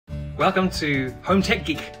Welcome to Home Tech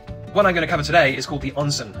Geek. What I'm going to cover today is called the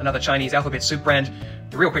Onson, another Chinese alphabet soup brand.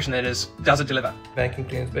 The real question then is, does it deliver? Vacuum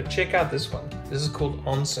cleaners, but check out this one. This is called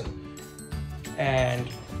Onson, and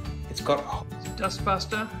it's got a dust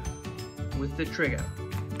buster with the trigger.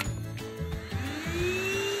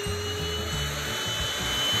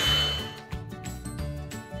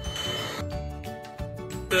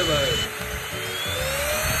 Turbo.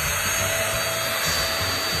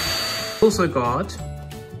 Also got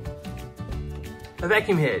a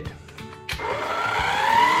vacuum head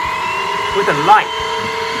with a light.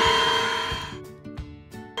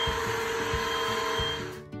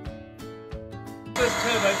 This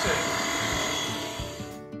turbo too.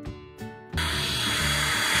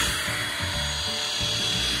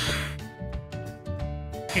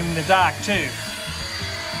 In the dark too.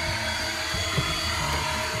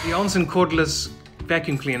 The Onson cordless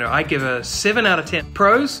vacuum cleaner, I give a 7 out of 10.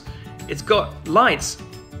 Pros, it's got lights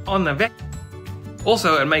on the vacuum.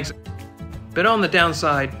 Also, it makes, but on the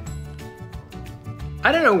downside,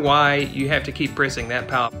 I don't know why you have to keep pressing that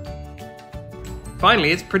power.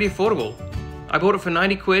 Finally, it's pretty affordable. I bought it for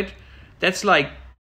 90 quid. That's like